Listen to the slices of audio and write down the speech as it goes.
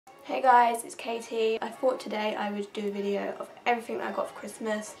Hey guys, it's Katie. I thought today I would do a video of everything that I got for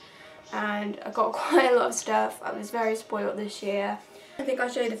Christmas, and I got quite a lot of stuff. I was very spoiled this year. I think I'll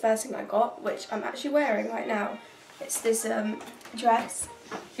show you the first thing I got, which I'm actually wearing right now. It's this dress.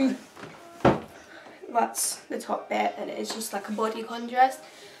 That's the top bit, and it's just like a bodycon dress.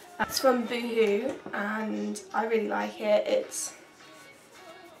 It's from Boohoo and I really like it. It's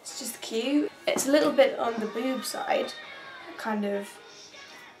just cute. It's a little bit on the boob side, kind of,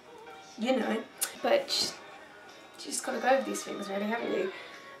 you know, but you just gotta go with these things really, haven't you?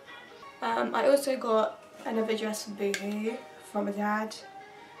 I also got another dress from Boohoo from my dad,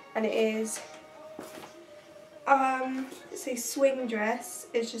 and it is it's a swing dress.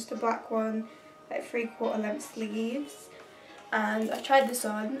 It's just a black one, like 3/4 length sleeves, and I tried this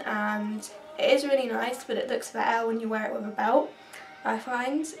on and it is really nice, but it looks better when you wear it with a belt, I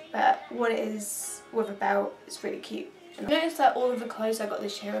find. But what it is with a belt is really cute. I noticed that all of the clothes I got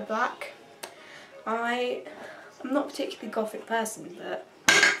this year are black. I'm not a particularly gothic person, but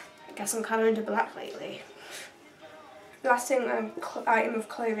I guess I'm kind of into black lately. Last thing, item of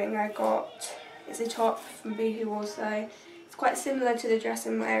clothing I got is a top from Boohoo also. It's quite similar to the dress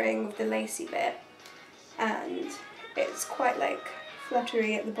I'm wearing with the lacy bit, and it's quite like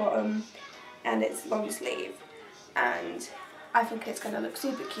fluttery at the bottom, and it's long sleeve, and I think it's going to look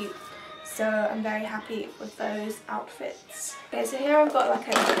super cute. So I'm very happy with those outfits. Okay, so here I've got like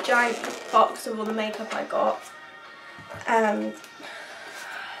a giant box of all the makeup I got. There's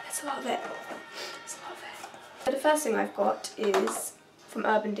a lot of it. So the first thing I've got is from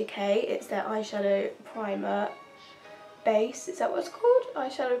Urban Decay. It's their eyeshadow primer base. Is that what it's called?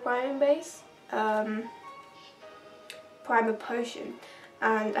 Eyeshadow primer base? Primer potion.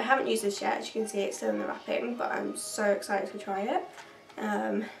 And I haven't used this yet, as you can see it's still in the wrapping, but I'm so excited to try it.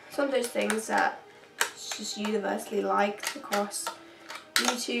 It's one of those things that is just universally liked across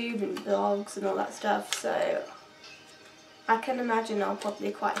YouTube and blogs and all that stuff, so I can imagine I'll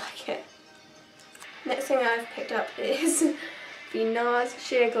probably quite like it. Next thing I've picked up is the NARS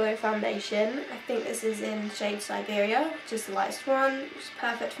Sheer Glow Foundation. I think this is in shade Siberia, which is the lightest one, which is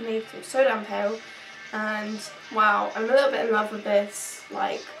perfect for me because I'm so damn pale. And wow, I'm a little bit in love with this.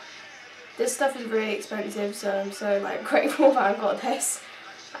 Like, this stuff is really expensive, so I'm so like grateful that I got this.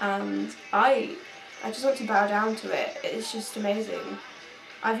 And I just want to bow down to it. It's just amazing.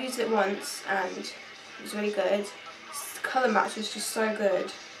 I've used it once and it was really good. The colour match is just so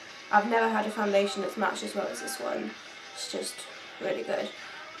good. I've never had a foundation that's matched as well as this one. It's just really good.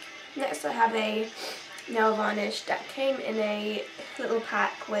 Next I have a nail varnish that came in a little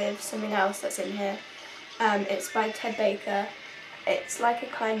pack with something else that's in here. It's by Ted Baker. It's like a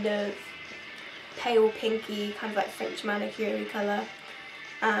kind of pale pinky, kind of like French manicure colour,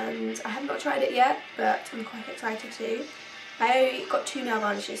 and I have not tried it yet, but I'm quite excited to. I only got 2 nail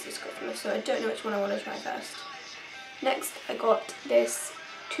varnishes this Christmas, so I don't know which one I want to try first. Next I got this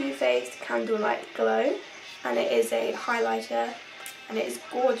Too Faced Candlelight Glow, and it is a highlighter, and it is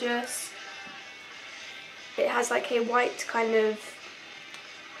gorgeous. It has like a white kind of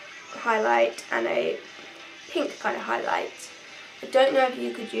highlight and a pink kind of highlight. I don't know if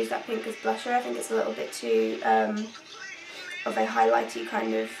you could use that pink as blusher. I think it's a little bit too of a highlighty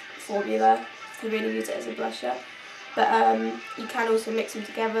kind of formula to really use it as a blusher. But you can also mix them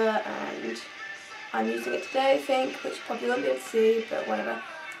together, and I'm using it today I think, which you probably won't be able to see, but whatever.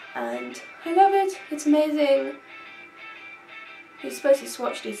 And I love it. It's amazing. You're supposed to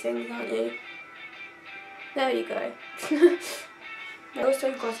swatch these things, aren't you? There you go. I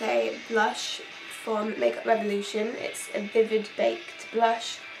also got a blush from Makeup Revolution. It's a Vivid Baked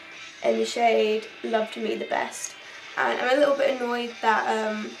blush in the shade Love to Me the Best. And I'm a little bit annoyed that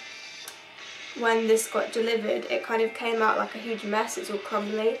when this got delivered it kind of came out like a huge mess. It's all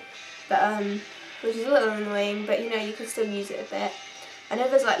crumbly, but which is a little annoying, but you know, you can still use it a bit. I know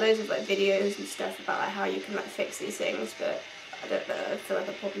there's like loads of like videos and stuff about like how you can like fix these things, but I don't know, I feel like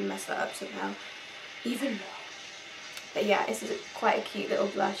I'll probably mess that up somehow even more. But yeah, this is quite a cute little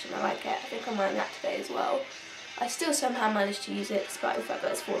blush and I like it. I think I'm wearing that today as well. I still somehow managed to use it despite the fact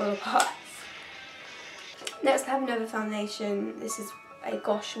that it's falling apart. Next I have another foundation. This is a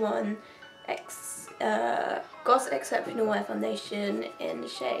Gosh one, Goss Exceptional Wear Foundation in the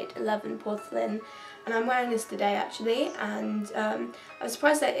shade 11 Porcelain. And I'm wearing this today actually, and I was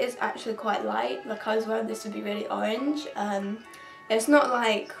surprised that it is actually quite light. Like, I was wearing this to be really orange. It's not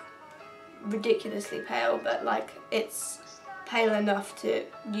like ridiculously pale, but like it's pale enough to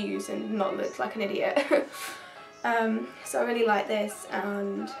use and not look like an idiot. So I really like this,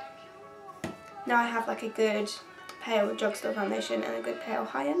 and now I have like a good pale drugstore foundation and a good pale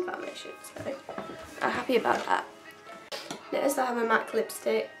high-end foundation, so I'm happy about that. Next I have a MAC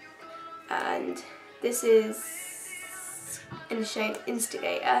lipstick and this is in the shade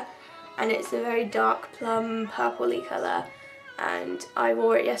Instigator, and it's a very dark plum purpley colour, and I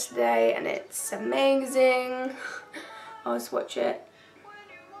wore it yesterday and it's amazing. I'll swatch it.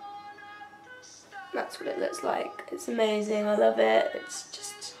 That's what it looks like. It's amazing, I love it. It's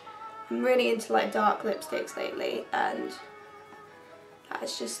just, I'm really into like dark lipsticks lately, and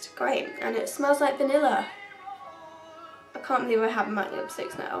that's just great. And it smells like vanilla. I can't believe I have MAC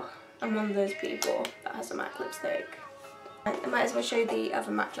lipsticks now. I'm one of those people that has a MAC lipstick. And I might as well show you the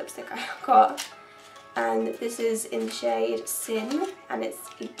other MAC lipstick I got. And this is in the shade Sin, and it's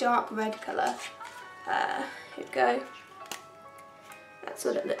a dark red colour. Here we go. That's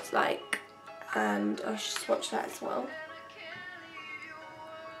what it looks like. And I'll swatch that as well.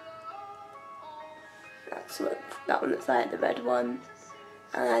 That's what that one looks like, the red one.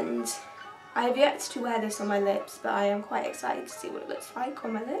 And I have yet to wear this on my lips, but I am quite excited to see what it looks like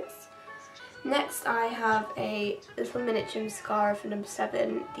on my lips. Next I have a little miniature mascara for number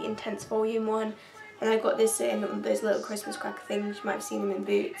 7, the Intense Volume one. And I got this in one of those little Christmas cracker things, you might have seen them in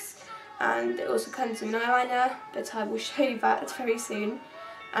Boots. And it also comes with an eyeliner, but I will show you that very soon.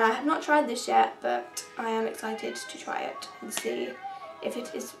 And I have not tried this yet, but I am excited to try it and see if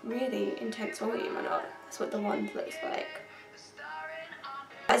it is really intense volume or not. That's what the wand looks like.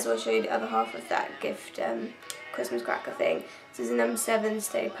 As well, show you the other half of that gift Christmas cracker thing. This is a number 7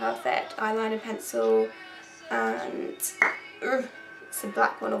 Stay Perfect eyeliner pencil, and it's a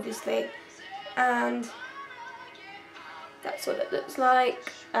black one obviously, and that's what it looks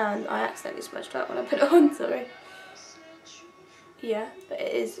like. And I accidentally smudged that when I put it on, sorry. Yeah, but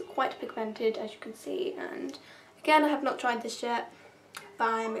it is quite pigmented as you can see, and again I have not tried this yet, but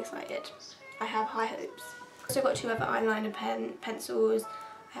I am excited. I have high hopes. I've also got 2 other eyeliner pencils.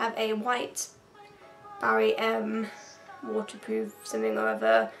 I have a white Barry M waterproof something or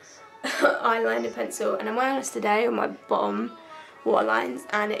other eyeliner pencil, and I'm wearing this today on my bottom waterlines,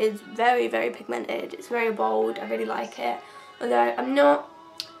 and it is very, very pigmented. It's very bold, I really like it. Although I'm not,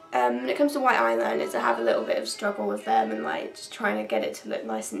 when it comes to white eyeliners, I have a little bit of struggle with them and like just trying to get it to look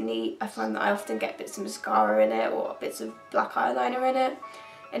nice and neat. I find that I often get bits of mascara in it or bits of black eyeliner in it.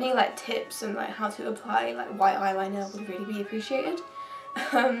 Any like tips on like how to apply like white eyeliner would really be appreciated.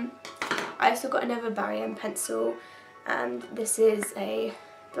 I also got another Barry M pencil, and this is a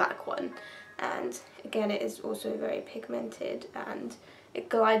black one, and again it is also very pigmented and it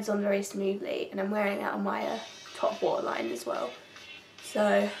glides on very smoothly, and I'm wearing it on my top waterline as well.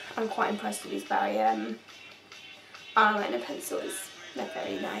 So I'm quite impressed with these Barry M eyeliner pencils. They're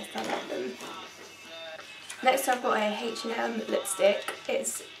very nice, I like them. Next I've got a H&M lipstick.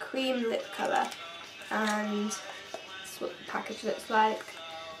 It's cream lip colour, and this is what the package looks like.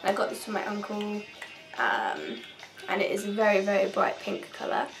 I got this from my uncle, and it is a very, very bright pink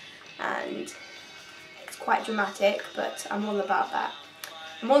colour, and it's quite dramatic, but I'm all about that.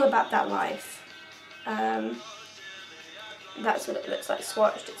 I'm all about that life. That's what it looks like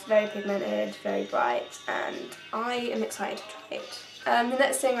swatched. It's very pigmented, very bright, and I am excited to try it. The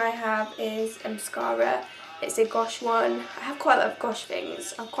next thing I have is a mascara. It's a Gosh one. I have quite a lot of Gosh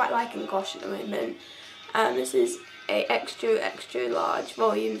things. I'm quite liking Gosh at the moment. This is a extra large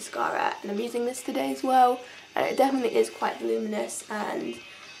volume mascara, and I'm using this today as well, and it definitely is quite voluminous, and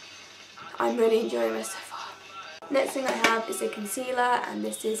I'm really enjoying this so far. Next thing I have is a concealer, and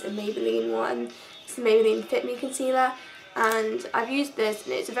this is a Maybelline one. It's the Maybelline Fit Me concealer, and I've used this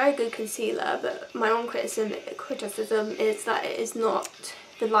and it's a very good concealer, but my own criticism is that it is not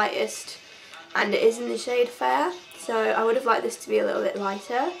the lightest, and it is in the shade Fair, so I would have liked this to be a little bit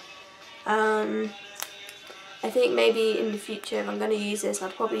lighter. I think maybe in the future if I'm going to use this,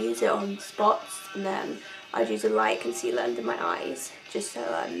 I'd probably use it on spots, and then I'd use a light concealer under my eyes, just so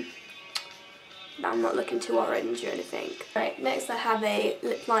I'm not looking too orange or anything. Right, next I have a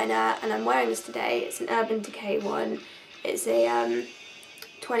lip liner, and I'm wearing this today. It's an Urban Decay one. It's a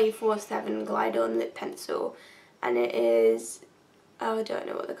 24/7 Glide On lip pencil, and it is, oh, I don't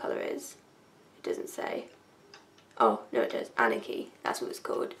know what the colour is. It doesn't say. Oh, no it does. Anarchy, that's what it's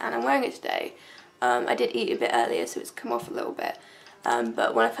called. And I'm wearing it today. I did eat a bit earlier, so it's come off a little bit.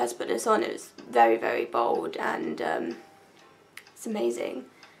 But when I first put this on, it was very, very bold, and it's amazing.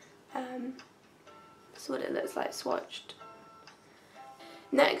 That's what it looks like swatched.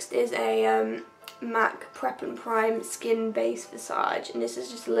 Next is a MAC Prep and Prime Skin Base Visage, and this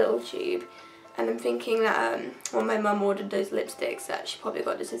is just a little tube. And I'm thinking that when my mum ordered those lipsticks, that she probably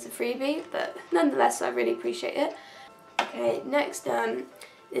got this as a freebie, but nonetheless I really appreciate it. Okay, next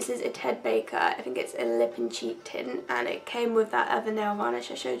this is a Ted Baker. I think it's a lip and cheek tint, and it came with that other nail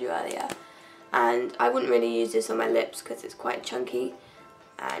varnish I showed you earlier. And I wouldn't really use this on my lips because it's quite chunky.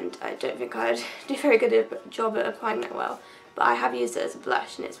 and I don't think I'd do a very good job at applying that well, but I have used it as a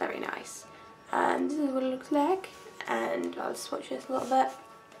blush and it's very nice. And this is what it looks like, and I'll swatch this a little bit.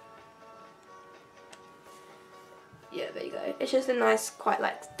 Yeah, there you go. It's just a nice, quite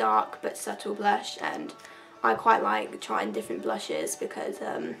like dark but subtle blush, and I quite like trying different blushes because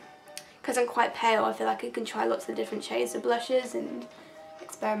I'm quite pale. I feel like I can try lots of different shades of blushes and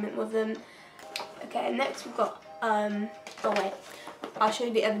experiment with them. Okay, next we've got, oh wait, I'll show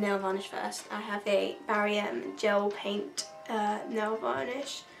you the other nail varnish first. I have a Barry M gel paint nail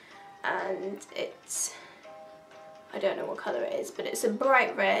varnish, and it's, I don't know what colour it is, but it's a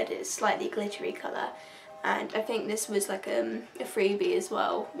bright red, it's slightly glittery colour. And I think this was like a freebie as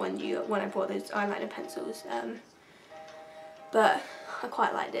well when I bought those eyeliner pencils. But I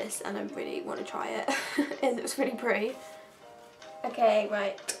quite like this and I really want to try it. It looks really pretty. Okay,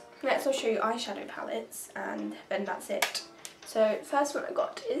 right. Next I'll show you eyeshadow palettes, and then that's it. So first one I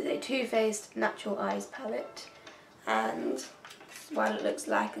got is a Too Faced Natural Eyes palette, and this is what it looks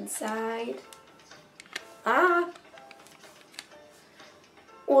like inside.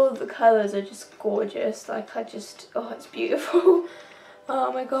 All of the colours are just gorgeous, like oh, it's beautiful.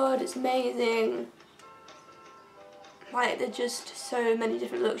 Oh my god, it's amazing. Like, there's just so many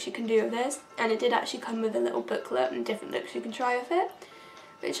different looks you can do with this, and it did actually come with a little booklet and different looks you can try with it,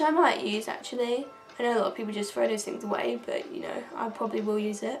 which I might use actually. I know a lot of people just throw those things away, but you know, I probably will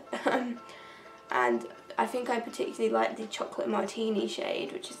use it. And I think I particularly like the Chocolate Martini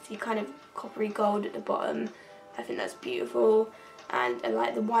shade, which is the kind of coppery gold at the bottom. I think that's beautiful. And I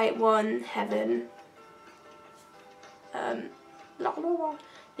like the white one, Heaven.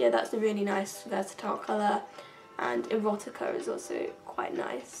 Yeah, that's a really nice versatile colour. And Erotica is also quite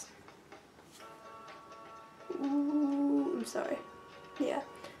nice. Ooh, I'm sorry. Yeah,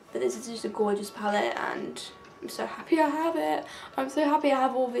 but this is just a gorgeous palette, and I'm so happy I have it. I'm so happy I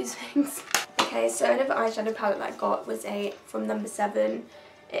have all these things. Okay, so another eyeshadow palette that I got was from number 7.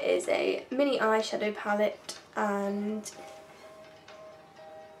 It is a mini eyeshadow palette, and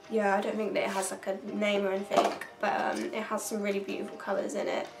yeah, I don't think that it has like a name or anything, but it has some really beautiful colours in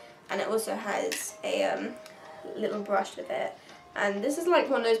it, and it also has a little brush with it. And this is like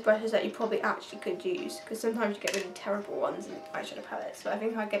one of those brushes that you probably actually could use, because sometimes you get really terrible ones in eyeshadow palettes, so I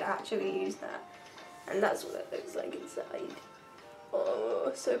think I could actually use that. And that's what it looks like inside.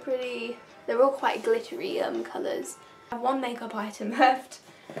 Oh, so pretty. They're all quite glittery colours. I have one makeup item left.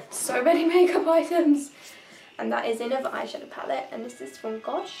 So many makeup items. And that is another eyeshadow palette, and this is from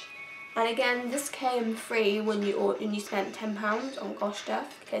Gosh. And again, this came free when you spent £10 on Gosh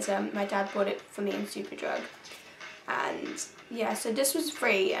stuff, because my dad bought it for me in Superdrug. And yeah, so this was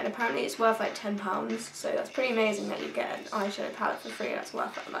free, and apparently it's worth like £10, so that's pretty amazing that you get an eyeshadow palette for free that's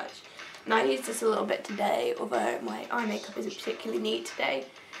worth that much. And I used this a little bit today, although my eye makeup isn't particularly neat today.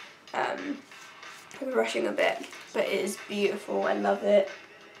 I'm rushing a bit, but it is beautiful, I love it.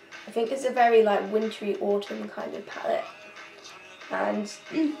 I think it's a very like wintry autumn kind of palette, and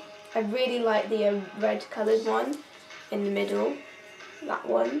I really like the red coloured one in the middle, that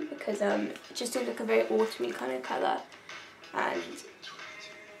one, because it just seems like a very autumny kind of colour, and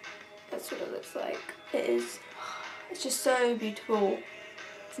that's what it looks like. It's just so beautiful.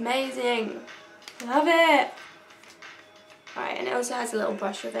 It's amazing. I love it. Right, and it also has a little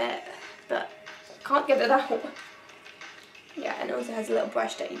brush with it, but I can't get it out. Yeah, and it also has a little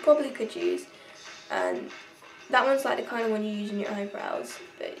brush that you probably could use, and that one's like the kind of one you use in your eyebrows,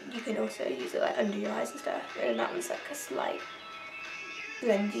 but you can also use it like under your eyes and stuff, and that one's like a slight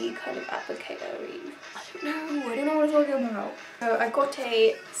blendy kind of applicator-y. I don't know what I'm talking about. So I got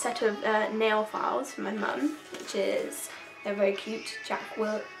a set of nail files from my mum, which is, they're very cute, Jack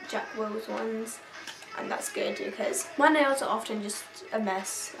Wills ones, and that's good because my nails are often just a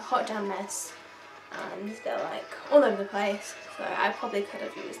mess, a hot damn mess. And they're like all over the place, so I probably could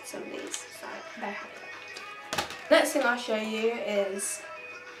have used some of these, so I'm very happy. Next thing I'll show you is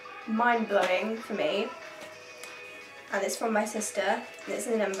mind-blowing for me, and it's from my sister, and it's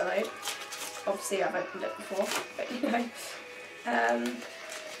in an envelope. Obviously I've opened it before, but you know.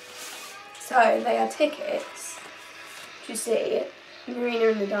 So they are tickets to see Marina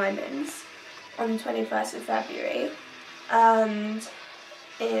and the Diamonds on the 21st of February, and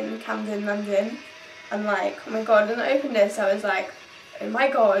in Camden, London. I'm like, oh my god, when I opened this I was like, oh my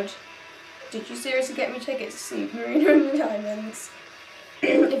god, did you seriously get me tickets to see Marina and the Diamonds?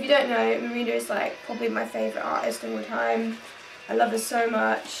 If you don't know, Marina is like probably my favourite artist of all time. I love her so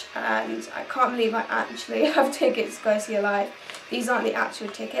much, and I can't believe I actually have tickets to go see her live. These aren't the actual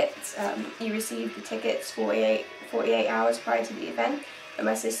tickets, you receive the tickets 48 hours prior to the event, and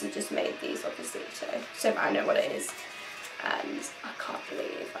my sister just made these obviously so that I know what it is. and I can't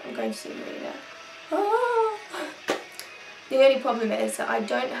believe I'm going to see Marina. Oh. The only problem is that I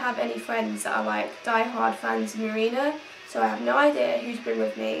don't have any friends that are like die-hard fans of Marina, so I have no idea who to bring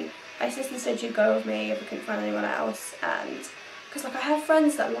with me. My sister said she'd go with me if I couldn't find anyone else, and because like I have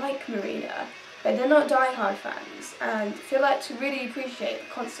friends that like Marina, but they're not die-hard fans, and I feel like to really appreciate the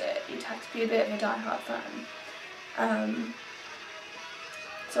concert you'd have to be a bit of a die-hard fan.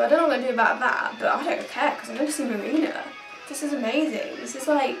 So I don't know what I'm going to do about that, but I don't care because I'm going to see Marina. This is amazing. This is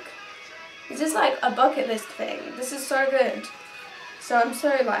like a bucket list thing. This is so good. So I'm so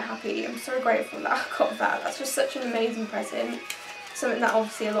like happy. I'm so grateful that I got that. That's just such an amazing present. Something that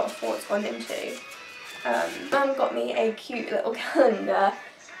obviously a lot of thought's gone into. Mum got me a cute little calendar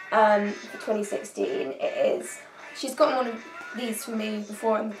for 2016. She's gotten one of these for me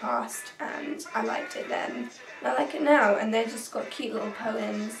before in the past, and I liked it then. And I like it now, and they've just got cute little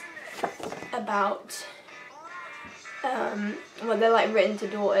poems about, well, they're like written to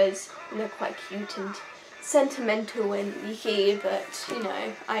daughters, and they're quite cute and sentimental and yucky, but you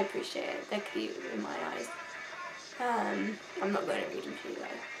know, I appreciate it. They're cute in my eyes. I'm not going to read them to you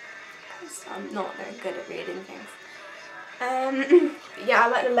though, because I'm not very good at reading things. Yeah, I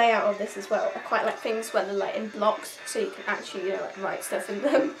like the layout of this as well. I quite like things where they're like in blocks, so you can actually, you know, like write stuff in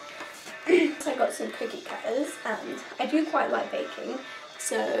them. So I got some cookie cutters, and I do quite like baking,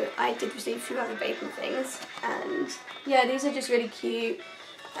 so I did receive a few other baking things, and yeah, these are just really cute.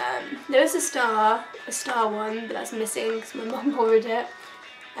 There is a star one, but that's missing because my mum borrowed it.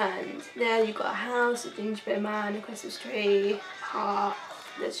 And there you've got a house, a gingerbread man, a Christmas tree, heart.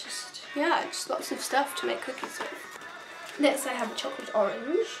 There's just, yeah, just lots of stuff to make cookies with. Next I have a chocolate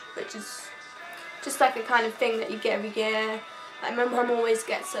orange, which is just like a kind of thing that you get every year. Like my mum always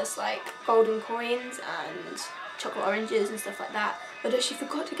gets us like golden coins and chocolate oranges and stuff like that. But she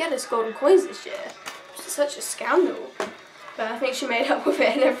forgot to get us golden coins this year. It's such a scandal. But I think she made up with it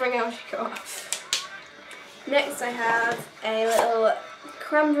and everything else she got. Next I have a little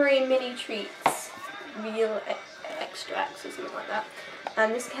cranberry mini treats, real extracts or something like that.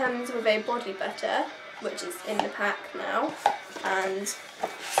 And this comes with a body butter, which is in the pack now, and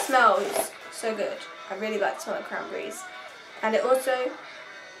smells so good. I really like the smell of cranberries. And it also,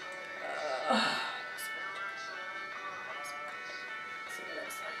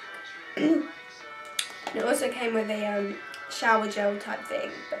 it also came with a shower gel type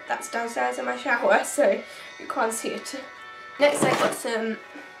thing, but that's downstairs in my shower, so you can't see it. Next I got some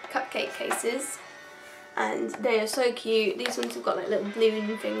cupcake cases, and they are so cute. These ones have got like little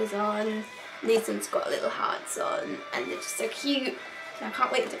balloon things on, these ones got little hearts on, and they're just so cute. So I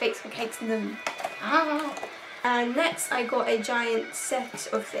can't wait to bake some cakes in them. Ah. And next I got a giant set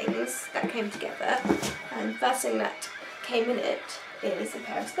of things that came together, and the first thing that came in it is a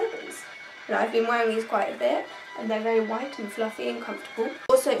pair of slippers. And I've been wearing these quite a bit, and they're very white and fluffy and comfortable.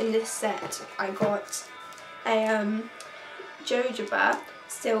 Also in this set I got a jojoba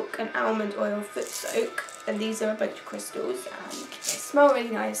silk and almond oil foot soak, and these are a bunch of crystals, and they smell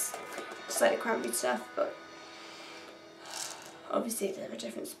really nice, just like the cranberry stuff, but obviously they have a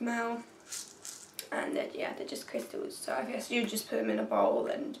different smell. And then, yeah, they're just crystals, so I guess you just put them in a bowl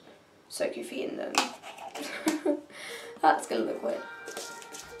and soak your feet in them. That's gonna look weird,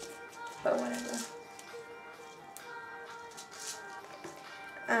 but whatever.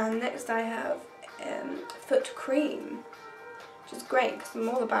 And next I have foot cream, which is great because I'm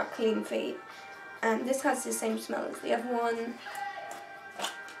all about clean feet. And this has the same smell as the other one.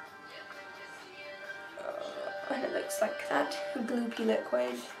 And it looks like that gloopy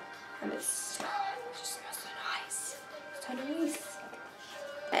liquid, and it's just smells so nice. So nice.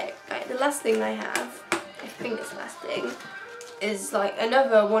 Right, the last thing I have, I think it's the last thing, is like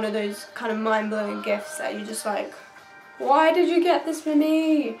another one of those kind of mind-blowing gifts that you're just like, why did you get this for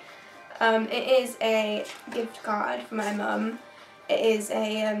me? It is a gift card for my mum. It is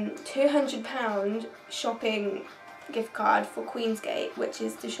a £200 shopping gift card for Queensgate, which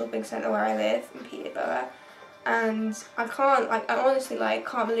is the shopping centre where I live in Peterborough. And I honestly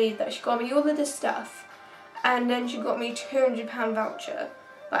can't believe that she got me all of this stuff, and then she got me a £200 voucher.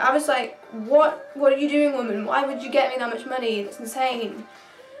 Like, I was like, what are you doing, woman? Why would you get me that much money? That's insane.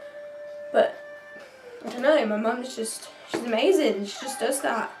 But I don't know, my mum's just, she's amazing. She just does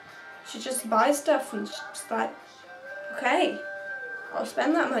that. She just buys stuff and she's just like, okay, I'll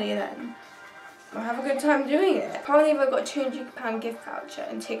spend that money then. I'll have a good time doing it. I can't believe I got a £200 gift voucher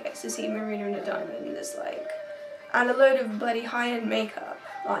and tickets to see Marina and the Diamonds, like, and a load of bloody high-end makeup.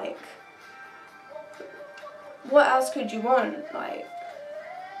 Like, what else could you want? Like,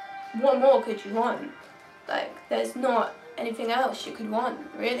 what more could you want? Like, there's not anything else you could want,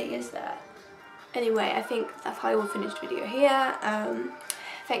 really, is there? Anyway, I think that's how I will finish the video here.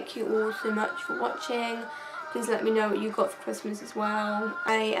 Thank you all so much for watching. Please let me know what you got for Christmas as well.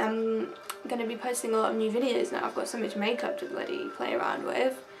 I am going to be posting a lot of new videos now. I've got so much makeup to bloody play around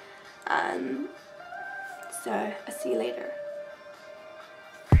with. So I'll see you later.